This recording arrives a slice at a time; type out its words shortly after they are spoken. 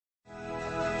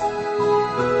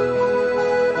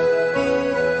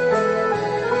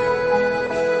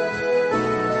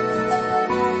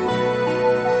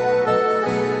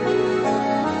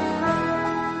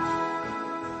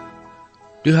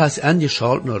Du hast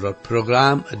angeschaltet naar het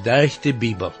programma Durch de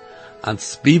Bibel.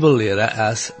 Als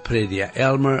Bibellehrer is prediker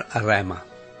Elmer Reimer.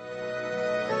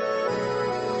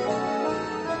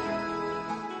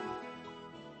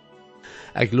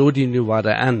 Ik lade je nu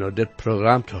weer aan om dit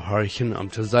programma te horen om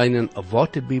te zien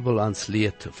wat de Bibel ons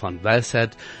leert van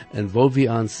wijsheid en hoe we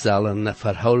ons zullen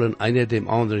verhouden een dem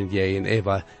anderen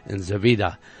gegenüber en zo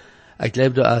wieder. Ik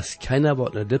geloof dat als keiner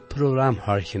wat naar dit programma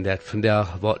horen dat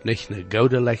vandaag wat niet een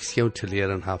goede lektion te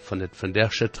leren heeft van het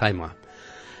vandaagse thema.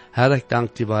 Herr, ik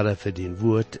dank je wel voor din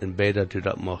woord en bid dat u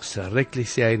dat mocht rekelijk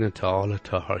zijn te alle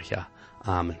te horen.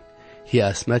 Amen. Hier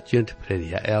is met je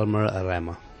prediker Elmer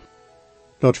Reimer.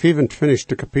 Dat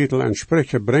 25e kapitel en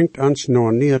Sprüche brengt ons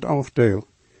naar niet het afdeel.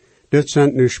 Dit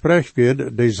zijn nu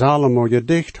spreekwoorden die Salomo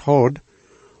gedicht had,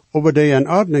 over die in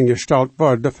ordning gesteld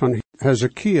worden van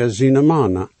Hezekia zijn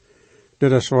mannen.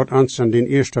 Dit is wat ons in den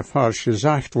eerste vers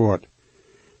gezegd wordt.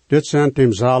 Dit zijn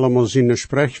dem Salomo zijn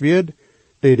spreekwoorden,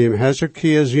 die dem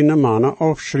Hezekia zijn mannen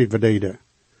aufschrijven deden.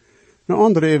 Een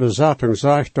andere overzetting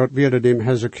zegt dat weer dem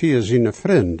Hezekia zijn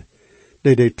vriend,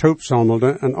 die troep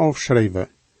sammelde en aufschreven.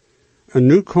 En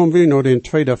nu komen we naar de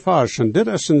tweede vers, en dit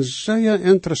is een zeer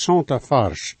interessante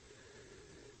vers.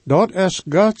 Dat is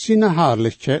God zijn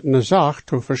herrlichkeit een zaak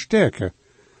te versterken,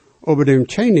 over dem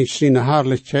König zijn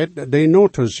herrlichkeit die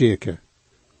not te zeker.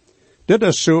 Dit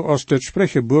is zo als het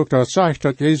Sprücheboek dat zegt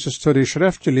dat Jezus tot de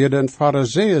schriftgeleerden en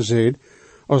fariseeën zei,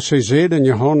 als hij zei in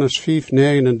Johannes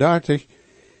 5:39,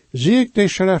 zie ik de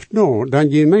schrift nou, dan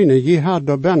je mene je had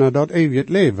daar binnen dat eeuwig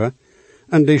leven,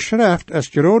 en de schrift is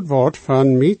groot woord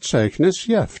van mietzeugnis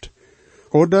jeft.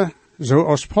 Oder,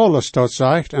 zoals Paulus dat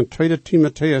zegt in 2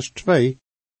 Timotheus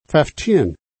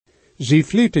 2:15, zie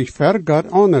vlietig ver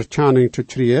God anerkenning te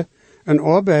krijgen, en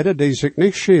arbeiden die zich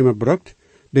niet schämen brukt,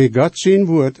 die God zijn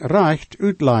woord recht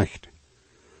uitlegt.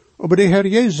 Aber de Heer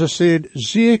Jezus zei,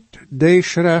 ziekt de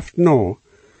schrift nou,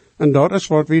 en dat is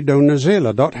wat we doen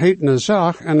zullen, dat heet een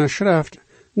zaak en een schrift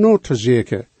nou te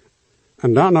zeker.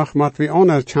 En danach moet we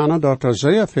anerkennen dat er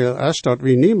zeer veel is dat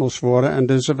we niemals worden in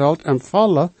deze wereld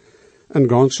empvallen en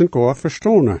ganz en gar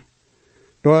verstonen.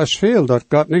 Er is veel dat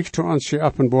God niet zu ons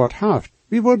geopenbaard heeft.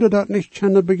 We worden dat niet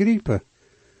kunnen begrijpen.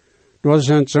 Er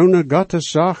zijn zo'n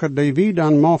Gottes zaken die we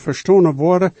dan maar verstonen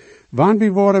worden, wanneer we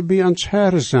worden bij ons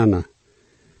herzinnen.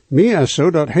 Meer is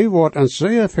zo dat hij wordt ons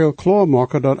zeer veel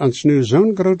klaarmaken dat ons nu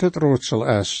zo'n groot het raadsel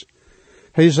is.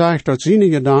 Hij zegt dat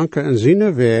zijn gedanken en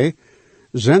zijn wij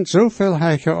zijn zoveel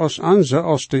heiger als onze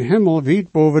als de hemel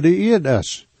wijd boven de aarde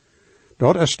is.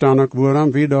 Dat is dan ook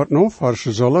waarom we dat nou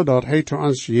versen zullen dat hij te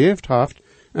ons gegeven heeft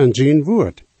en zijn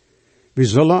woord. We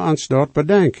zullen ons dat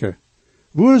bedenken.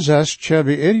 Waar zest je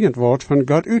we irgendwat van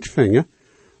God uitvingen,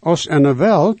 als in de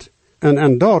wereld en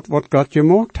in dat wat God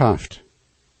gemaakt heeft.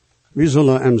 We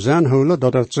zullen hem zijn houden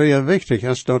dat het zeer wichtig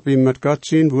is dat we met God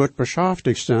zijn woord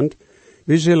beschäftigt zijn.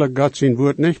 We zullen God zijn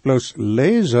woord niet bloos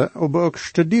lezen, maar ook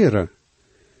studeren.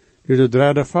 Nu de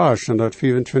derde vers in dat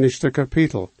 25e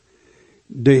kapitel.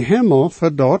 De hemel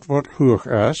voor dat wat hoog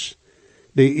is,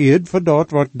 de eerd voor dat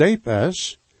wat diep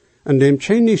is, en dem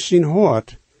König zijn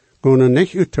hart kunnen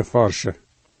niet uitgeforschen.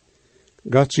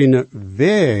 God zijn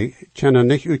wij kunnen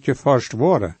niet uitgeforscht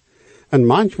worden. En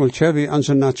manchmal kunnen we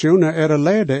onze nationen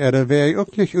leden wij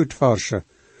ook niet uitforschen.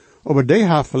 Maar die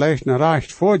hebben vielleicht een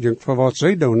recht voorgang voor wat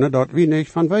zij doen, dat we niet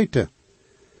van weten.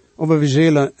 Maar we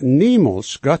zullen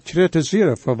niemals God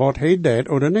kritiseren voor wat hij deed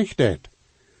of niet deed.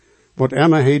 Wat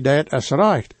immer hij deed is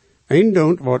recht, en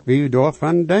doet wat we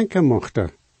daarvan denken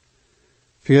mochten.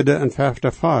 4e en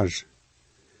 5e vers.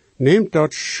 Neemt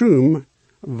dat schuim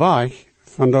weg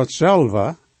van dat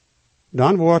zilver,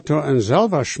 dan wordt er een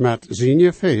zilversmet zien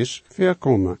je feest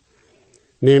voorkomen.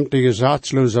 Neemt de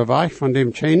gesetzloze weg van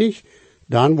dem König,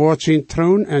 dan wordt zijn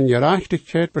troon en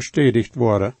gerechtigheid bestätigt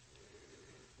worden.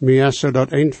 Meer is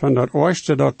dat een van dat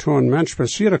ooiste dat toen een mens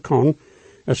passeren kan,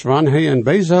 is wanneer hij een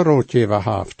beter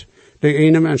raadgever heeft, die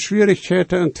einem in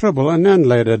schwierigheden en trouble en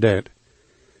aanleiden deed.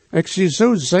 Ik zie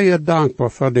zo zeer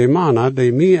dankbaar voor de mannen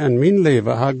die mij in mijn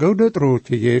leven haar goede raad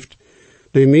gegeven,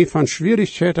 die mij van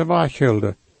schwierigheden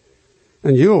weghielden.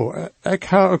 En jo, ik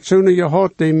heb ook zo'n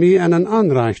gehad die mij in een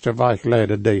onrechte weg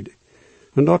leiden deed.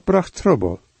 En dat bracht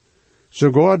trouble.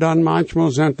 Sogar dan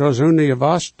manchmal zijn er zo'n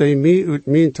geweest die mij uit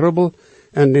mijn trouble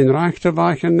en den rechte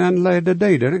weg en leiden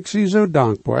deden. Ik zie zo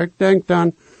dankbaar. Ik denk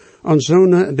dan aan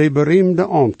zo'n die beroemde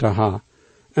ambten ha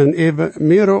en even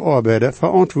meerdere arbeiden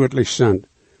verantwoordelijk zijn.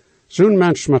 Zo'n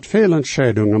mens moet veel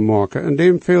entscheidungen maken en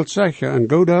dem veel zeggen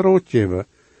en goede raad geven,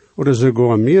 oder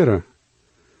sogar meerdere.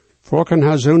 Volken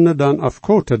ha zo'n dan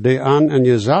afkoten die aan en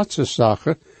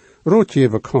gesetzessachen raad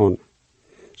geven kan.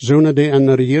 Zo'n die in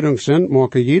de regering zijn,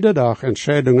 maken jede dag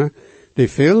entscheidungen die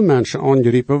veel mensen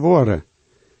aangeroepen worden.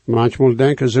 Manchmal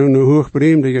denken zo'n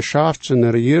hoogbereimde geschäfts-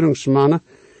 en regeringsmannen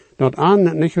dat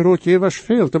aan niet roodjevers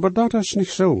fehlt, aber dat is niet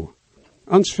zo.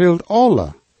 Ons fehlt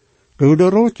alle goede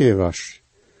roodjevers.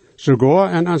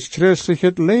 Sogar in ons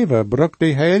christelijk leven brukt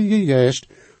de Heilige Geest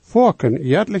volken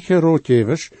jettelijke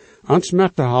roodjevers ons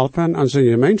met te helpen aan zijn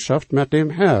gemeenschap met dem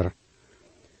Herr.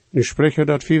 Nu spreken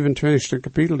dat 25e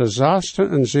kapitel, de 6e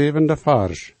en 7e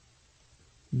vers.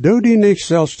 Doe die niet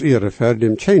zelfs ihre voor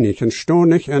dem König en stoon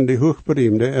niet in de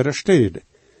hoogbereimde ihre stede.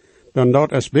 Dan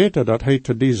dat is beter dat hij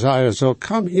te die zeggen zal,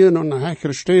 kom hier naar een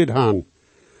hegere stede gaan,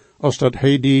 als dat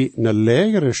hij die een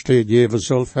lagere stede geven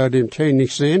zal voor dem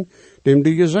König zijn, dem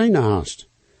die gezien hast.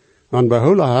 Want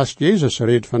behouden hast Jezus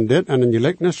reed van dit en een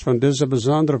gelijkenis van deze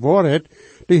bijzondere waarheid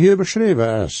die hier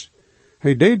beschreven is.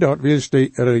 Hij deed dat wils de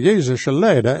religieuze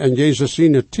leider en Jezus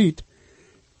in de tijd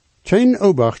geen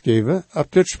obacht geven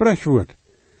op dit spreekwoord.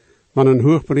 Want een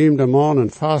hoogbereimde man een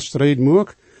vast reed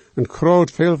moek, en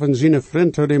groot veel van zijn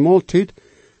vrienden door de maaltijd,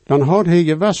 dan had hij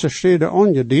gewisse steden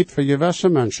aangediend voor gewisse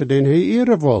mensen, den hij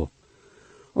eren wil.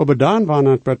 Maar dan,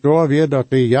 wanneer het door weer dat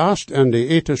de jaast en de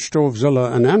etenstoof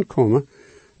zullen aankomen,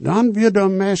 dan weer de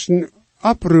meesten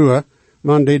oproer,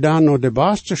 want die dan naar de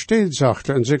beste steden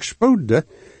zachten en zich spoedden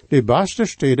de beste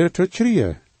steden te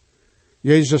trien.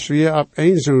 Jezus weer op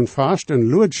een zo'n vast en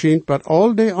lood schijnt, dat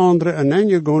al die anderen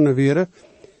aangegaan werden,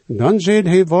 dan zei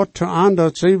hij wat te aan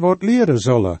dat zij wat leren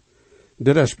zullen.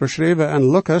 Dit is beschreven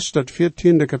in Lucas, dat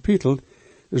 14e kapitel,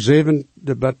 7e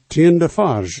tot 10e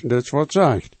vers, dat is wat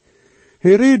zegt.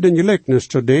 Hij reed een gelijkenis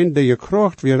te den die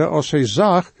gekrocht werden als hij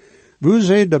zag, hoe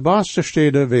zij de beste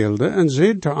steden wilden, en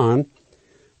zei te aan,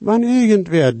 wanneer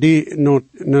irgendwer die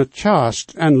not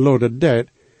chast en lode deed,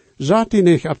 zat hij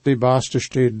niet op de beste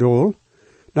stede doel,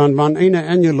 dan wanneer een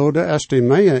aangelode is die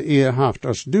meer eer haft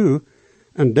als du,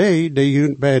 en die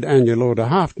junt bij het aangelode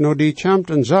haft, nou die champt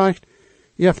en zegt,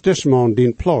 je hebt dis man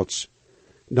dien plaats.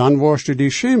 Dan worst u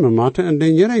die schemermatten en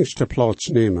den geringste plaats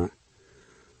nemen.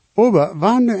 Aber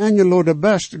wanneer de aangelode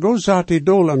best, go zat die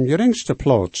doel am geringste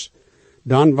plaats.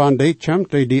 Dan wanneer die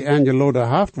champt die aangelode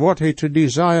haft, wordt hij te die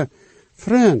zeggen,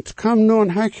 vriend, kom nu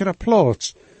een hekere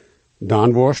plaats.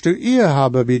 Dan worst u eer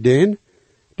hebben bij den,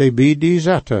 die bij die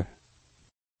zette.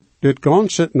 Dit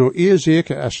ganze nou eer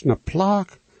zeker is een plaag,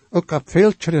 ook op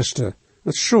veel christen,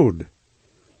 het schuld.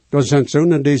 Dat zijn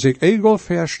zonen die zich egal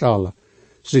verstellen.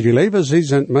 Ze leven, ze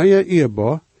zijn meer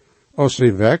eerbaar, als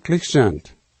ze werkelijk zijn.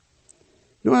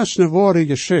 Nu is een ware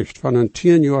geschichte van een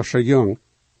 10-jarige jong,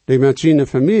 die met zijn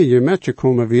familie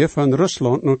metgekomen weer van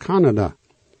Rusland naar Canada.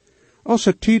 Als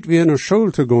het tijd weer naar school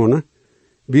te gaan,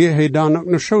 weer hij dan ook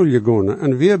naar school gegaan,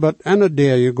 en weer wat een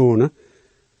der gegaan,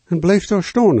 en bleef daar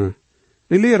staan.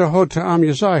 De leraar had hem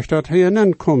gezegd dat hij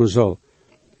een komen zal.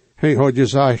 Hij had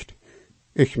gezegd,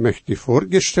 ich möchte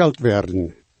voorgesteld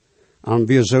werden. En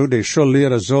wie zo de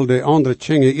schullehrer zal de andere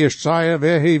dingen eerst zeggen,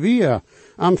 wer hij weer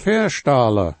am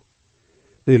verstalen.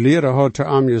 De leraar had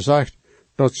hem gezegd,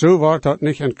 dat zo wordt dat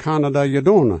niet in Canada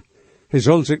gedaan. Hij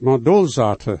zal zich maar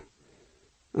dolzaten.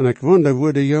 En ik wonder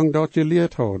hoe de jong dat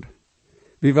geleerd had.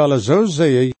 We willen zo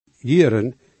zeggen,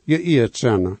 jaren, geëerd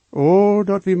zijn. Oh,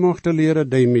 dat we mochten leren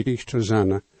demütig te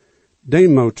zijn.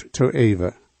 Demoed te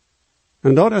eeuwen.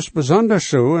 En dat is bijzonder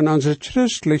zo in onze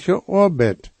christelijke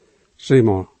arbeid, zie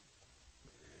maar.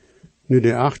 Nu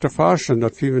de 8e vers in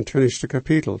dat 24e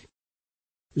kapitel.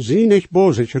 Zie niet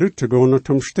bozig uit te gaan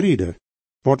om strijden.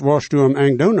 Wat was du am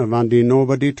eng doen, wanneer die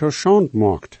nobody te schand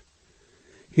maakt?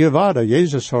 Hier war de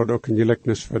Jezus had ook een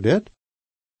gelijkenis voor dit.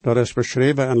 Dat is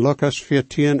beschreven in Lucas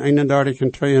 14, 31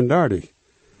 en 32.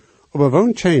 Aber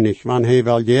woon tjenig, wanneer hij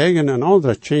wel jagen en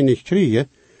andere tjenig kriegen,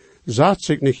 zat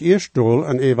zich niet eerst doel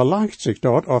en overlegt zich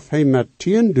dat of hij met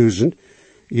 10.000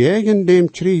 jagen dem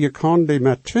kriegen kan die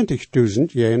met 20.000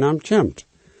 jagen am kämpt.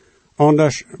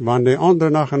 Anders, wanneer de andere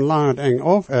nog een lang eng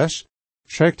af is,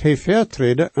 zegt hij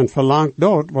vertreden en verlangt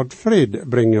dat wat vrede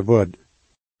brengen wordt.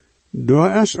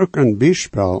 Daar is ook een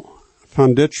bijspel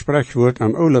van dit spreekwoord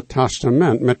am Oude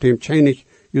Testament met dem tjenig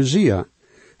Josia.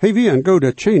 Hij wie een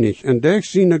goede tjenig en durch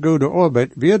zijn goede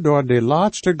arbeid weer door de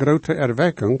laatste grote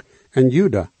erwekking in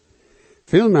Juda.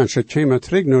 Veel mensen komen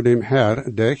terug naar dem Herr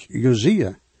durch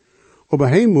Josia. Aber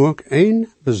hij maakt een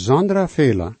bijzondere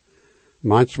fehler.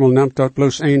 Manchmal neemt dat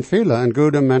bloos een fehler een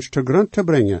goede mens te grond te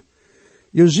brengen.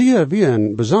 Josia wie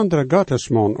een bijzondere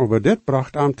gottesman, aber dit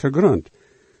bracht hem te grond.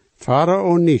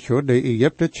 Pharao Necho, de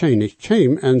Egypte tjenig,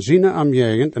 kwam en zijn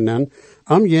amjagen en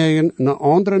amjagen naar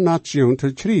andere nation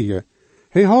te kriegen.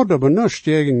 Hij had aber niets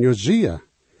tegen Josia,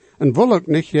 en wil ook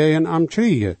niet jagen am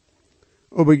kriegen.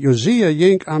 Aber Josia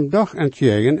ging am doch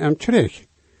entjagen am terug.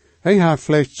 Hij had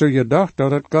vielleicht zo gedacht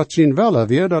dat het God zijn wille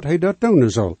weer dat hij dat doen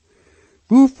zal.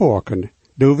 Hoe volken,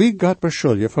 do wie God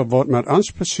beschuldigen voor wat met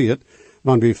ons passiert,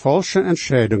 wanneer we falsche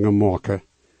entscheidungen maken.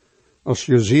 Als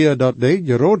je ziet dat hij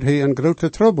gerooid hij in grote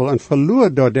trouble en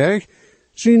verloor daardoor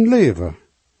zijn leven.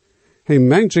 Hij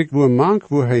meent zich woe mank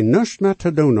waar hij niets meer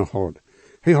te doen had.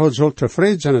 Hij had zo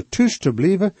tevreden zijn thuis te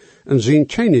blijven en zijn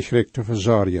koninkrijk te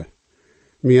verzorgen.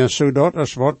 Meer zodat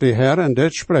als wat de Heer in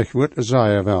dit spreekwoord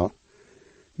zei wel.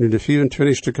 Nu de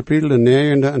 24e kapitel, de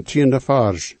 9e en 10e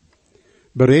vers.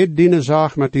 Bereid die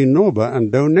zaak met die nobe en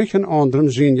doe niet een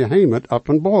anderen zijn geheim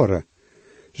openbaren.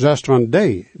 Zelfs van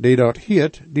die dat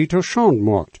hiet, die tot schand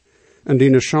maakt, en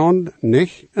die schand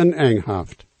niet een eng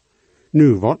heeft.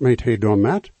 Nu, wat meet hij dan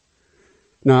met?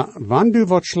 Nou, wanneer du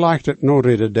wat slechtet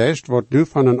noorreden deest, wat du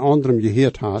van een anderen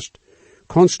geheerd hast,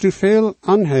 kannst du veel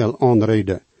aanheel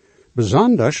aanreden,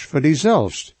 besonders voor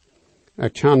diezelfs.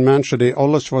 Ik ken mensen die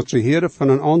alles wat ze heren van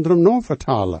een anderen nog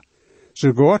vertalen.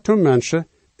 Ze gaat to mensen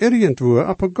irgendwo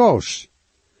op een goos.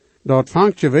 Dat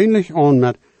vangt je weinig aan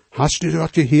met, hast du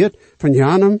dat geheerd van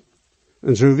Janem?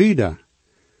 En zo wieder.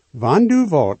 Wanneer du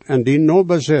wat en die no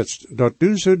besitzt, dat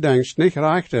du zo denkst niet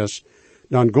recht is,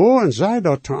 dan go en zei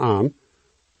dat te hem,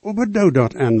 aber du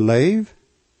dat en leef?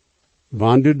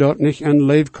 Wanneer du dat niet en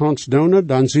leef kannst doen,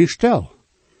 dan zie stil.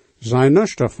 Sei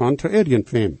niets daarvan te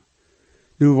irgendwem.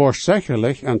 Du was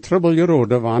zekerlijk een trubbel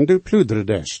gerode wanneer du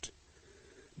pluderdest.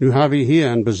 Nu hebben we hier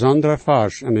een bijzondere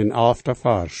vers en een 11e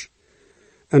vers.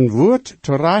 Een woord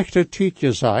te rechte tijd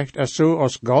gezegd is zo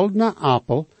als goldene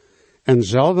appel en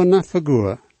zilverne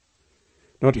figuur.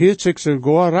 Dat hield zich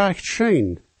sogar recht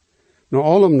schijn. Nou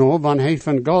allem nou, wanneer hij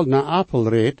van goldene appel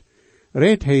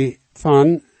redt hij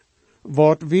van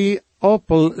wat wie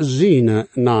appelzine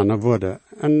namen worden.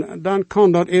 En dan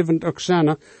kan dat even ook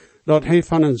zijn dat hij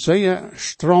van een zeer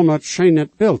stromend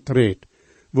schijnend beeld redt,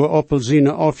 waar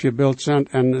appelzine afgebeeld zijn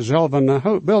en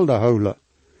zilverne beelden houden.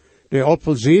 De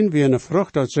appelzine wie een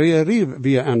vrucht dat zeer rief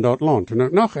wie in dat land. En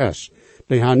ook nog is,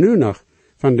 die hebben nu nog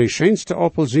van de schönste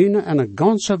appelzine in de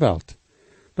ganze wereld.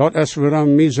 Dat is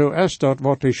waarom mij zo is dat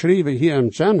wat hij schrijven hier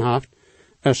in zijn heeft,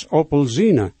 is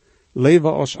appelzine,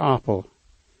 leven als appel.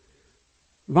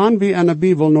 Wanneer we in de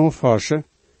Bijbel navorschen,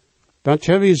 dan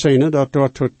kunnen we zien dat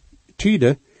door tot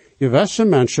tijden gewisse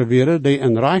mensen waren die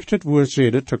een recht woord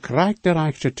zeiden te krijgen de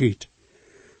rechte tijd.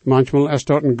 Manchmal is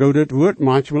dat een goedet woord,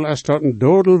 manchmal is dat een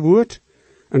dodelwoord,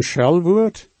 een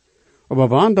schelwoord. Maar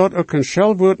wanneer dat ook een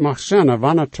schelwoord mag zijn,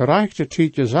 wanneer het te rechte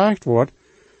tijd gezegd wordt,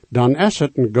 dan is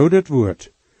het een goedet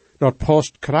woord. Dat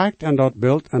past krijgt en dat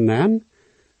beeld een naam,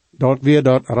 dat weer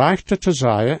dat rechte te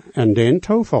zeggen en den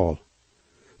toeval.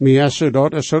 Maar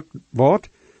dat is ook wat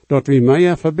dat we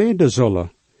meer verbeteren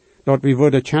zullen. Dat we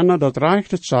worden kennen dat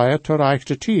rechte zeggen te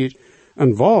rechte tijd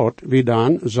en wat we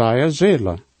dan zeggen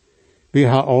zullen. We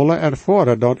hebben alle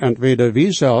ervaren dat entweder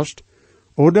wie zelfs,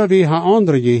 oder we hebben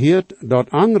anderen gehoord dat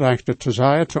aanrechte te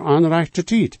zeggen te aanrechte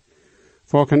tijd.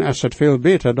 Volken is het veel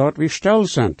beter dat we stil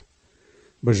zijn.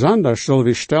 Besonders zullen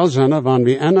we stil zijn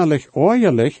wanneer we innerlijk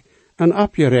oorlijk en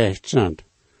opgerecht zijn.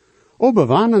 Aber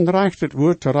wanneer een recht het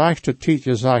woord te rechte tijd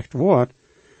gezegd wordt,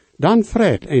 dan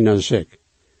vreet een zich.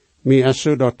 Meer is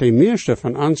zo dat de meeste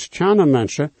van ons kennen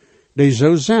mensen, die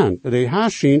zo zijn, die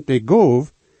haast die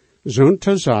goof, zo'n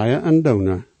te zeggen en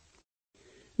doen.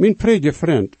 Mijn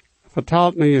predikvriend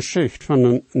vertelt een geschichte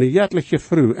van een jettelijke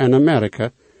vrouw in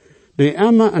Amerika, die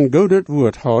immer een goedet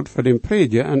woord had voor de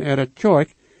prediker en het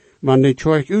kerk, wanneer de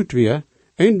kerk uit weer,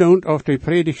 en doet of de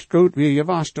predigt goed weer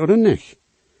gewast of niet.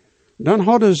 Dan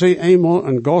hadden ze eenmaal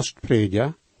een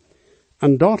gastprediker,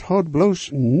 en dat had bloos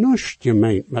niets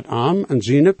gemeend met hem en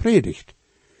zijn predigt.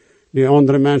 De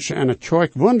andere mensen in het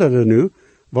kerk wonderden nu,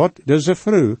 wat deze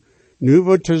vrouw nu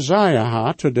wordt te zeggen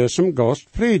had te deze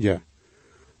gastprediker.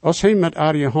 Als hij met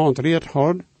haar hand reed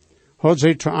had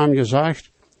zij te hem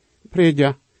gezegd,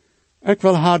 prediker, ik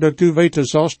wil haar dat u weten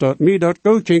zoals dat mij dat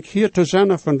goed ging hier te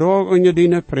zijn vandaag in je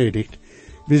dienen predigt.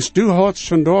 Wist du had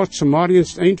vandaag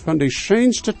morgens een van de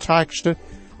schönste teksten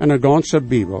in de ganze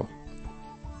Bijbel.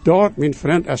 Dat, mijn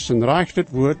vriend, is een recht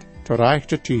woord te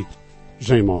rechte tijd.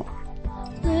 Zeg maar.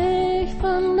 Licht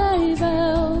van die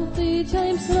Welt, die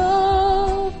James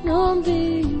Love non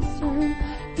diesen,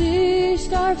 die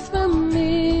starfst van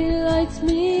mij, leidt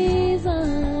mij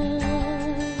zijn.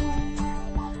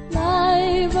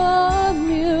 Live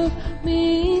on you,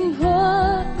 mijn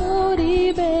God, moet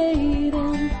die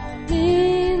beden,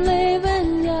 mijn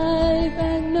leven jij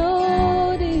ben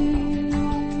nodig.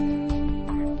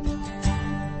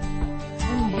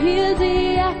 En hier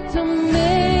die acten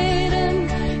meden,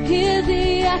 hier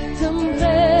die acten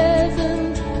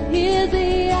prezen, hier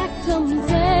die acten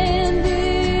zijn,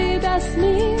 die best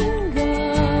mijn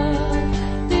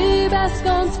God, die best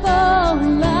ganz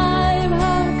van lijf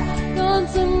hart, ganz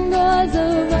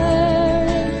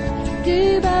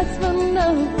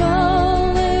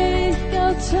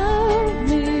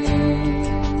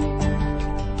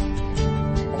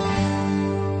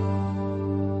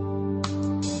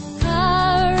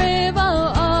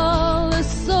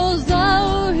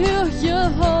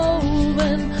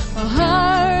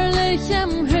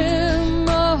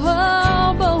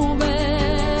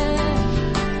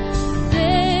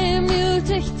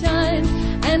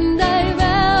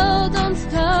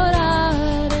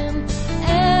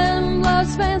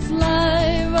best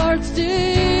life arts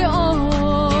die on.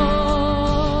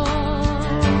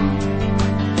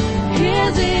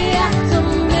 Here's the atom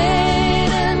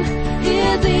maiden,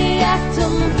 here's the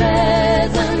atom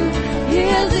present,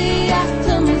 here's the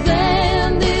atom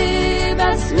zen, die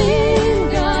best min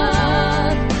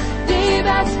God, die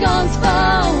best ganz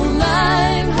faul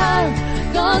life har,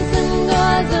 ganz en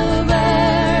God's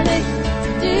verdig,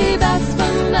 die best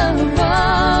van de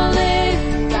volley,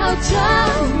 thou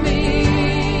tell me,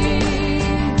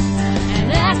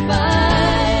 and act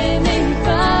by me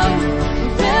found,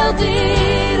 fell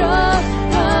deed of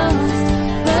past,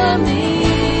 the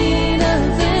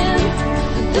meanings in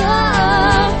the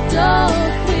dark,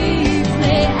 please,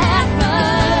 they act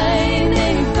by me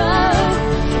found,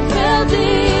 fell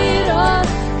deed of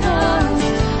past,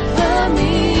 the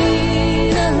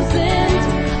meanings in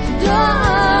the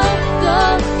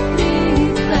dark,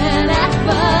 please, and act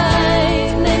by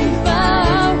me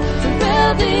found,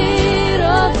 fell deed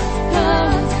of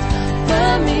past, the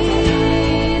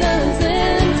meanings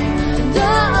in the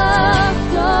dark,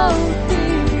 please.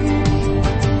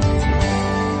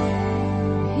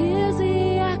 Here's the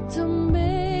atom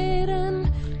maiden,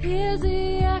 here's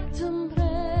the atom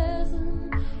present,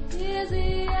 here's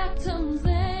the atom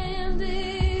zen,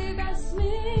 die best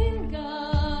min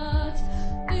God,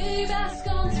 die best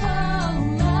ganz faul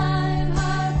life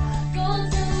har,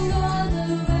 ganz en God's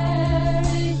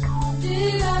verdig,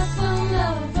 die best van de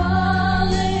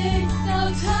volley, thou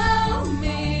tell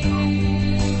me.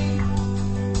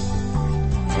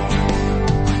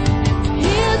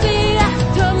 Here's the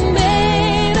atom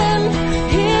maiden,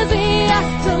 here's the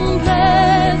atom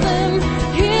present,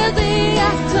 here's the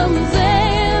atom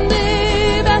zen,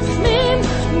 die best min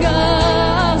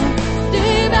God,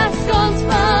 die best ganz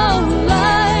faul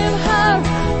life har,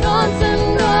 ganz en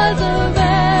God's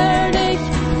verdig,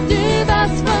 die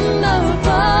best van de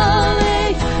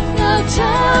volley, thou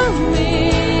tell me.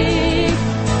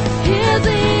 Here's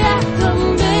the atom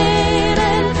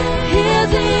maiden, here's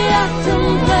the atom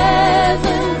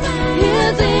present,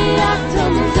 here's the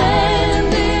atom zen,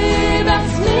 die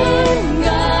best min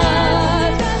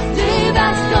God, die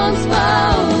best ganz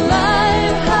faul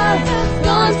life har,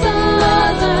 ganz en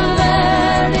God's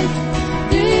verdig,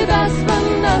 die best van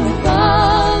de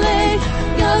volley,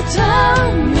 thou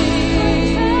tell me.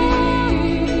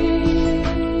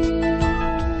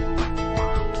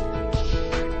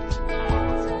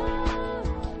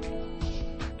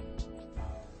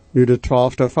 Nu de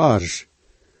 12e vers.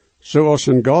 Zoals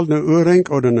een goldene oorring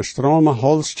of een strome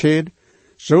halskeed,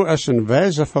 zo is een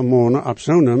wijze vermonen op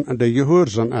zonem de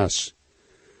gehoorzaam is.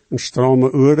 Een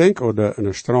strome oorring of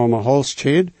een strome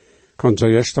halskeed kan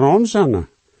zeer strom zijn.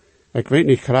 Ik weet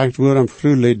niet graag waarom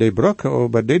vroeger die brokken,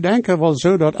 maar die denken wel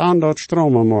zo dat aan dat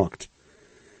stromen maakt.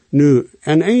 Nu,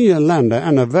 in een landen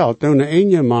en de wereld doen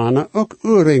een mannen ook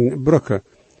oorringbrokken.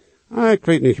 Ik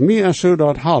weet niet meer zo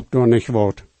dat helpt door niet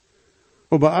wordt.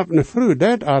 Maar op een vroeg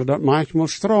dat dat manchmal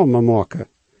stromen maken.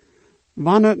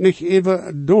 Wanneer het niet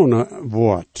even donen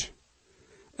wordt.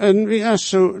 En wie is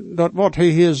zo, dat wat hij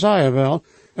hier zei wel,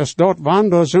 is dat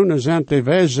wanneer zonen zijn die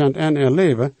wij zijn en er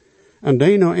leven, en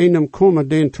die nou einem komen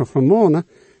den te vermonen,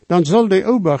 dan zal die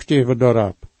obacht geven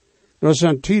daarop. Er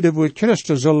zijn tijden waar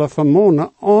Christus zullen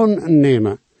vermonen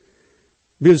aannemen.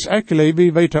 Wils ekkele,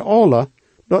 wie weten alle,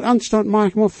 dat aanstaat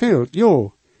manchmal veel,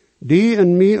 jo, die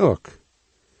en mij ook.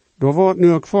 Er wordt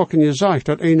nu ook vaak gezegd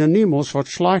dat een niemals wat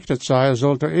slechtet zijn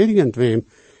sollte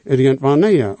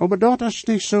irgendwanneer. Maar dat is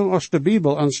niet zo als de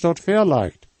Bijbel ons dat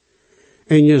verlegt.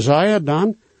 En Jesaja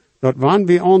dan, dat wanneer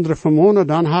we anderen vermonen,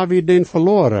 dan hebben we den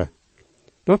verloren.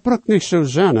 Dat brukt niet zo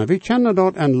zijn. We kennen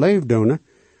dat en leven doen,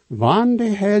 wanneer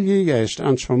de Heilige Geest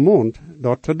ons vermoont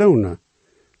dat te doen.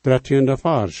 13e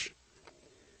vers.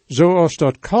 Zoals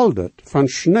dat kaldert van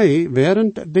snee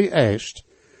während de ijst,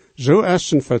 zo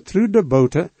is een vertrouwde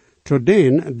bote tot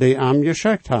den die am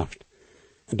geschikt heeft.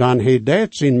 Dan hij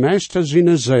deed zijn meester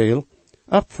zijn ziel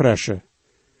opfressen.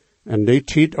 En die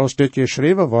tijd als dit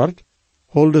geschreven wordt,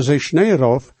 holde zij snee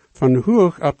rauf van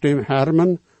hoog op dem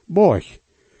Hermen boog.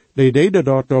 Die deden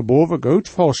dat daarboven goed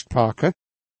vastpakken,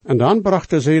 en dan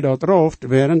brachten zij dat rauf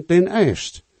während den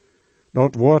ijst.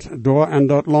 Dat wordt door en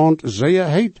dat land zeer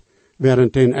heet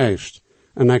während den ijst.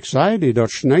 En ik zei die dat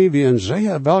snee wie een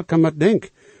zeer welkome ding,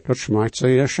 dat smaakt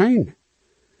zeer schijn.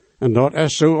 En dat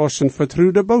is zo als een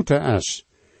vertrouwde boter is.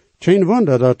 Geen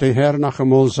wonder dat de Heer nog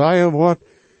eenmaal zeggen wordt,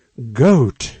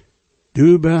 Goud,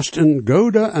 du bist een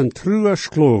gode en trouwe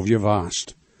skloof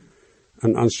geweest.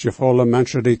 En als je volle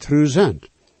mensen die trouw zijn.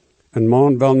 Een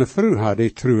man wil een vrouw hebben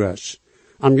die trouw is.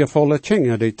 En je volle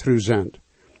kinderen die trouw zijn.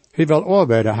 Hij wil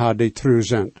arbeiden hebben die trouw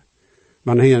zijn.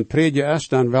 Wanneer hij een predje is,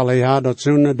 dan wil hij dat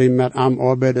zonen die met hem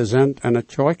arbeiden zijn en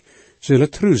het kerk zullen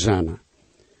trouw zijn.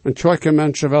 En kerke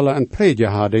mensen willen een predje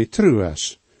hebben die trouw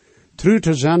is. Trouw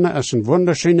te zijn is een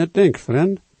wonderschöne ding,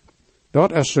 vriend.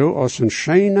 Dat is zo als een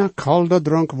schijne, kalde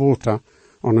dronk water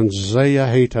aan een zeer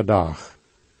hete dag.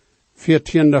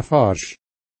 14e vers.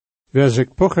 Wer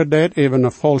zich pochen deed even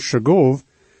een valse goof,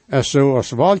 is zo als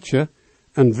waldje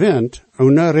en wind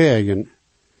ohne regen.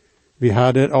 Wie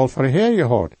had dit al voorheen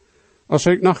gehad? Als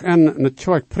ik nog in het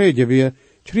kerk predje weer,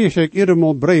 kreeg ik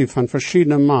iedemaal brief van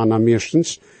verschillende mannen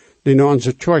meestens, die naar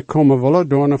onze kerk komen willen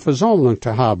door een verzameling te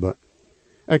hebben.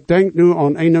 Ik denk nu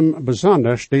aan een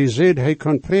besonders, die zegt, hij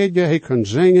kan predigen, hij kan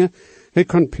zingen, hij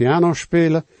kan piano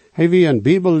spelen, hij wie een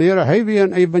bibelleraar, hij wie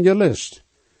een evangelist.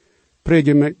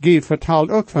 Prediger McGee vertelt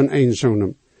ook van een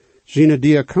zoon. Zijn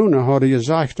diakonen hadden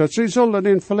gezegd dat ze zullen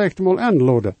den vielleicht mal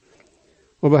inladen.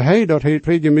 Maar hij, dat heet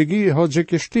Prediger McGee, had zich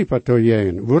gestieperd door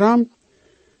jeen. Waarom?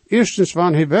 Eerstens,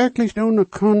 wanneer hij werkelijk doen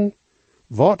kon,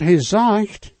 wat hij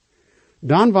zegt,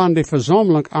 dan wanneer de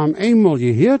verzameling am eenmaal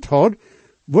gehoord had,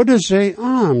 worden zij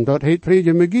aan, dat heet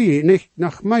Prediger McGee, niet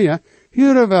nog meer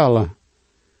horen willen.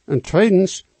 En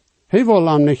tweedens, hij wil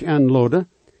hem niet inladen,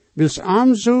 wils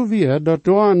am zo weer, dat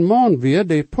door een man weer,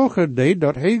 die pocher deed,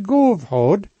 dat hij goof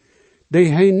had, die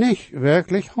hij niet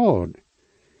werkelijk had.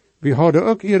 We hadden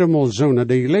ook eenmaal zonen,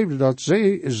 die leefden dat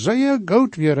zij zeer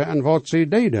goed waren en wat zij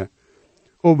deden.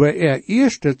 Maar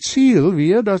eerst het ziel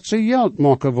weer, dat ze geld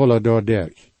maken willen door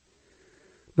derg.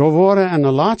 Er waren in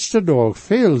de laatste dag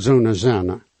veel zonen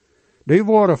zijn. Die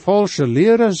waren valse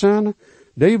leren zijn,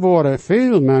 die waren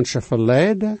veel mensen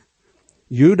verleiden.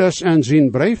 Judas en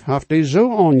zijn brief heeft die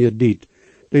zo aangediend.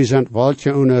 Die zijn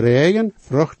waldje ohne regen,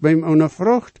 vruchtbeem ohne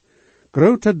vrucht,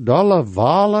 grote dolle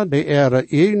walen, die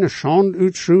ene schand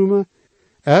uitschuimen,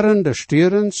 de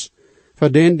stierens,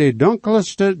 voor den de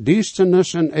donkelste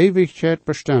duisternis en eeuwigheid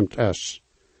bestemd is.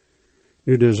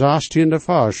 Nu de 16e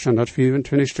vers van het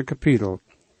 24e kapitel.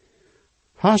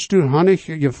 Hast du Honig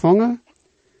gevangen?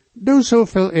 Doe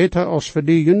zoveel eten als voor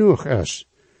die genoeg is,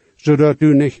 zodat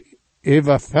du niet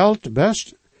overveld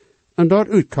best en dat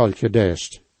uitkaltje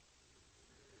deest.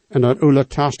 In het Oude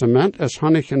Testament is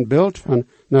Honig een beeld van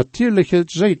natuurlijke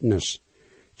zeetnis.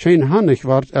 Geen Honig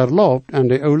wordt erlaubt in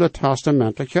de Oude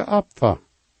Testamentelijke Opfer.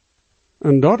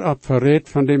 En dat Opfer redt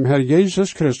van dem Herr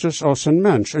Jezus Christus als een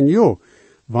mens. En jo,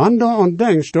 wanneer aan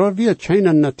denkst, daar wird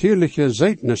geen natuurlijke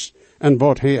zeetnis en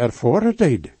wat hij ervoren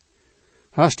deed.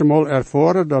 Hast du mal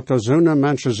ervoren dat er zo'n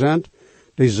mensen zijn,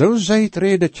 die zo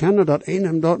zeitreden kennen dat een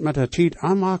hem dat met de tijd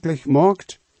aanmakelijk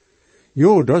maakt?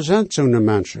 Jo, daar zijn zo'n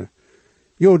mensen.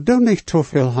 Jo, doe niet te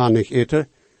veel Honig eten,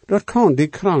 dat kan die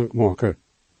krank maken.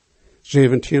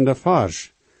 17e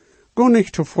vers. Go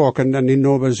niet te fokken en die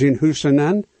noben zijn huizen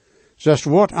aan, zes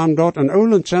wordt aan dat een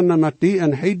olen zenden met die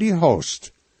en hij die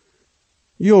host.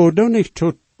 Jo, doe niet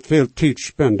te veel tijd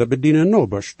spenden bij die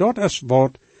nobers, dat is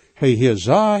wat hij hier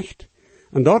zegt,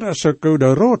 en dat is een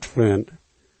goede raad, vriend.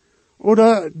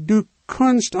 Oder du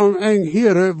kannst aan een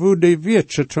heren, wo die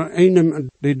weetje te einem,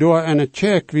 die door in het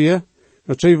kerk weer,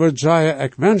 dat zij wordt zeggen,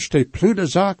 ik wens die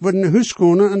pluderzaak worden huis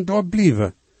gaan en daar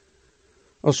blijven.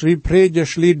 Als we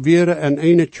predjerslied wären in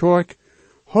eine kerk,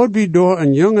 had we door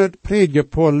een jonge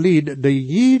predjepaar lied, die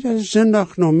jede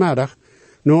zondag namiddag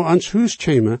naar ons huis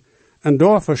kwamen, en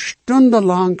daar voor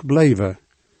stundenlang bleven.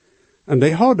 En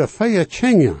die hadden 4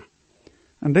 kinderen.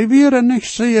 En die waren niet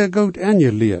zeer goed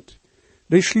ingeleerd.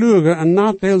 Die sloegen een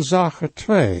nadeelzake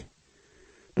 2.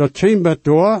 Dat kwam met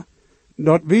door,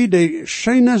 dat we die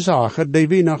schöne zaken, die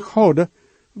we nog hadden,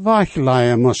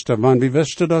 wegleien moesten, want we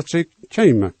wisten dat ze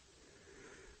kwamen.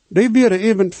 Die waren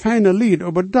even fijne lied,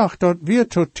 overdacht dat weer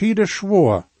tot tijden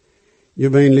zwoer.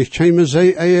 Gewöhnlich kwamen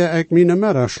zij eer ik mijn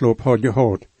middagslaap had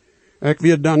gehad. Ik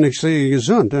werd dan niet zeer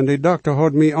gezond en de dokter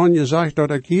had mij aangezegd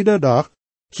dat ik iedere dag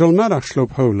zal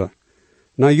middagslaap houden.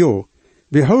 Nou jo,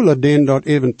 we houden den dat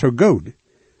even te goed.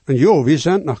 En jo, we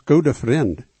zijn nog goede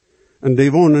vrienden. En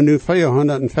die wonen nu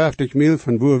 450 mijl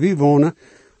van waar we wonen,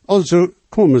 also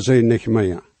komen ze niet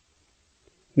meer.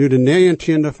 Nu de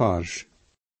 19e vers.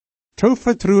 To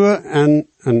vertrouwen en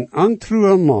een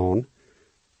ontrouwe man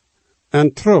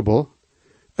en trouble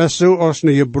is zoals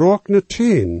een gebrokene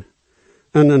teen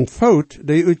en een fout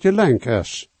die uit je lenk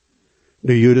is.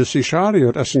 De Judas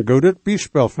Iscariot is een goed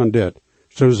bijspel van dit,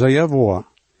 zo zei je waar.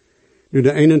 Nu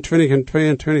de 21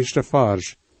 en 22e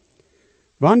vers.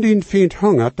 Wanneer die vriend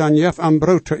hongert, dan jef am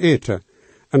brood te eten,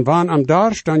 en wanneer am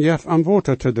darst, dan jef am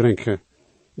water te drinken.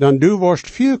 Dan du worst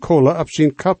 4 kolen op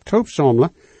zijn kap te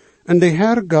opzamelen, en de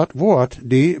Heer God wordt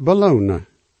die belonen.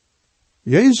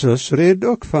 Jezus redt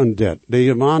ook van dit.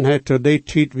 De man had te die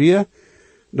tijd weer,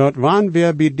 dat wanneer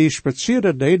wir bij die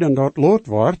spazieren deden dat lood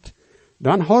wordt,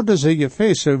 dan hadden ze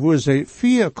gefeesten wo ze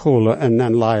 4 kolen in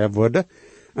den leien worden,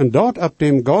 en dat op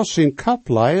dem gas in kap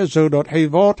leien, zodat hij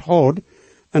wat had,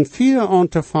 en 4 aan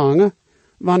te vangen,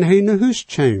 wanneer hij naar huis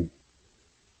kwam.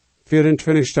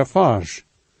 24e vers.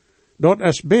 Dat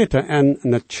is beter in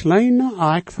een kleine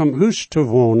eik van huis te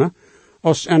wonen,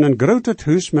 als in een groot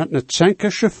huis met een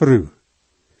zinkische vrouw.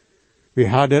 We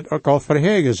hadden het ook al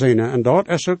voorhergezien, en dat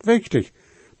is ook wichtig.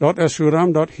 Dat is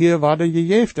waarom dat hier worden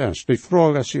gegeven is. Die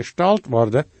vraag is gesteld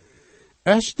worden,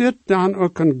 is dit dan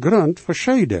ook een grond voor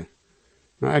scheiden?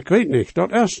 Nou, ik weet niet,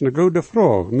 dat is een goede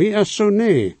vraag. Mij is zo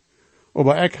nee.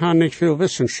 Maar ik heb niet veel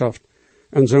wetenschap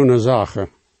in zo'n zaken.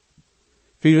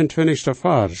 24e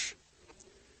vers.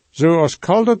 Zoals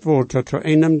kalt het water te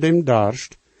einem dem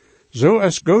darst, zo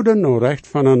is goede Nachricht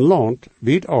van een land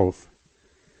wied af.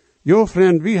 Jo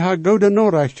vriend, wie hat goede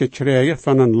Nachricht gekregen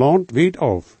van een land wied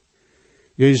af?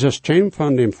 Jezus kwam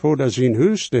van dem Vader zijn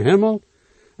huis, de hemel,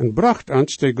 en bracht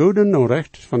ons de goede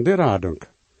Nachricht van de Radung.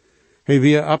 Hij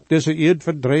weer op deze eerd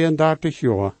voor 33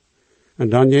 jaar, en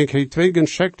dan ging hij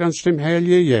geschickt ans dem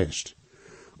Heilige Geest.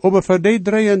 Aber voor die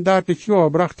 33 jaar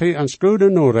bracht hij ons goede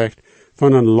Nachricht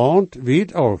van een land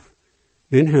wied af,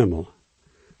 den Himmel.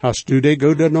 Hast du die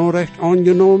goede Nachricht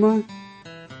aangenomen?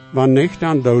 Wanneer niet,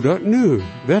 dan doe dat nu,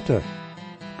 wette.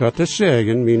 Gottes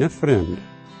Segen, meine Freund.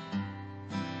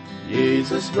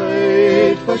 Jesus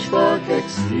weet, versprach ik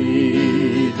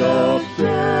zie, dat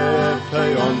geeft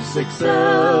hij ons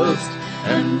zichzelf,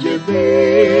 en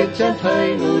gebed kent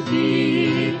hij nu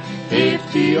die,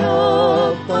 heeft die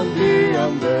op van u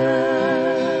am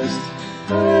best.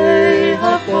 Hij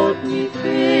hat God niet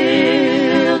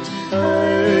veert,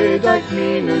 hij dekt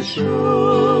meine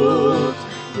schuld.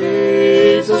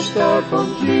 Jezus starb vom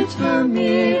Kreuz für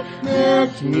mich,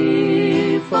 macht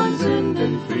mich von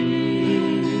Sünden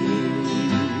frei.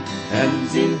 En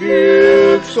zijn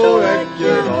Buch so echt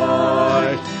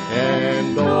gereicht,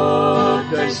 en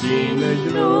dort der seine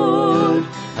Blut,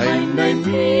 ein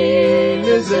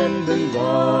meine Sünden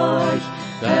weich,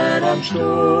 der am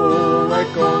Stuhl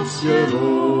uns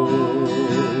geruht.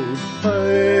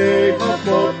 Hey, hat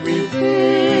Gott mich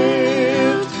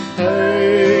verehrt,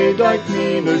 hey, dekt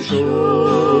meine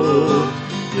Schuld.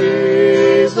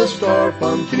 Jesus starb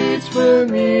am Kreuz für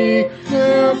mich,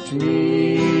 macht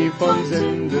mich von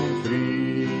Sünden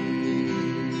frei.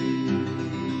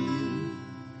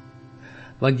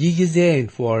 Wenn je gesehen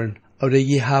worden, oder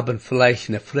je haben vielleicht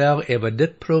eine Frage über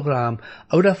das Programm,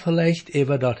 oder vielleicht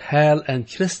über das Heil in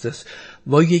Christus,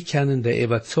 wo je können die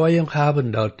Überzeugung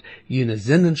haben, dass jene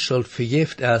Sinnenschuld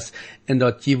vergift ist, und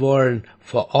dass je wollen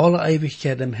vor aller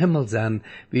Ewigkeit im Himmel sein,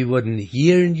 wir würden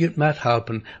hier in jut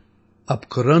mithelfen,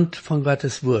 aufgrund von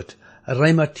Gottes Wort.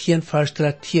 Römer 10, Vers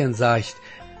 13 sagt,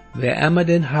 wer immer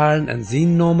den Herrn in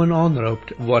seinen Namen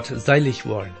anruft, wird selig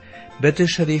worden. Bitte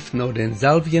schrift noch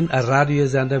denselben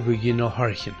Radiosender, wo je noch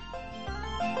horchen.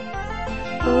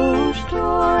 O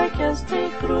stark ist der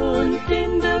Grund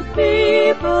in der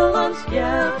Bibel ans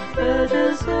Jahre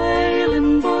des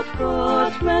Heilen, wo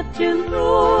Gott mit den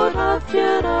Blut hat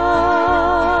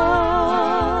gerat.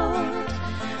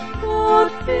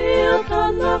 Gott fehlt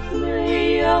dann noch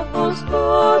mehr, aus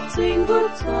Gott sin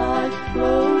gut Zeit,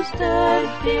 bloß der